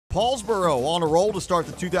Paulsboro on a roll to start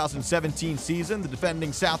the 2017 season. The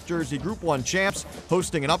defending South Jersey Group 1 champs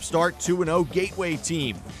hosting an upstart 2-0 Gateway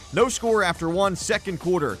team. No score after one second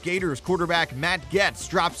quarter. Gators quarterback Matt Getz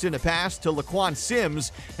drops in a pass to Laquan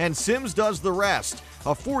Sims, and Sims does the rest.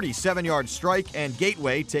 A 47-yard strike, and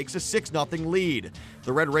Gateway takes a 6-0 lead.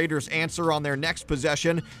 The Red Raiders answer on their next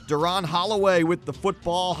possession. Duron Holloway with the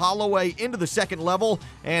football. Holloway into the second level,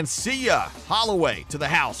 and see ya! Holloway to the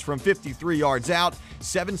house from 53 yards out.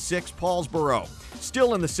 7-6 Paulsboro.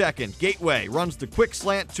 Still in the second, Gateway runs the quick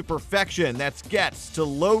slant to perfection. That's Getz to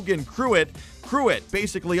Logan Cruitt. Cruitt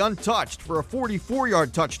basically untouched for a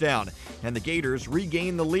 44-yard touchdown, and the Gators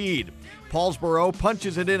regain the lead. Paulsboro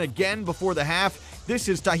punches it in again before the half. This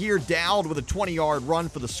is Tahir Dowd with a 20-yard run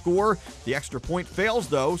for the score. The extra point fails,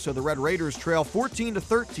 though, so the Red Raiders trail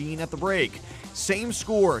 14-13 at the break. Same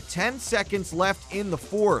score, 10 seconds left in the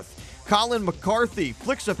fourth. Colin McCarthy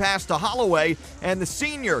flicks a pass to Holloway, and the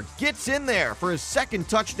senior gets in there for his second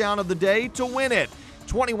touchdown of the day to win it.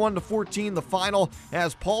 21-14 the final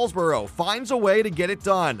as Paulsboro finds a way to get it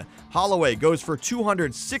done. Holloway goes for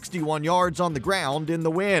 261 yards on the ground in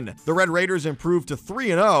the win. The Red Raiders improve to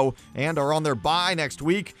 3-0 and are on their bye next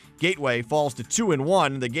week. Gateway falls to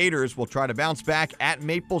 2-1. The Gators will try to bounce back at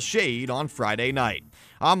Maple Shade on Friday night.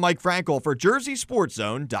 I'm Mike Frankel for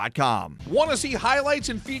JerseySportsZone.com. Want to see highlights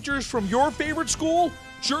and features from your favorite school?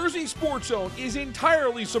 Jersey Sports Zone is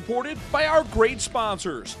entirely supported by our great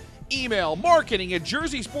sponsors. Email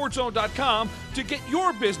marketing@JerseySportsZone.com to get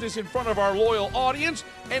your business in front of our loyal audience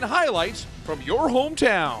and highlights from your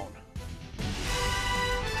hometown.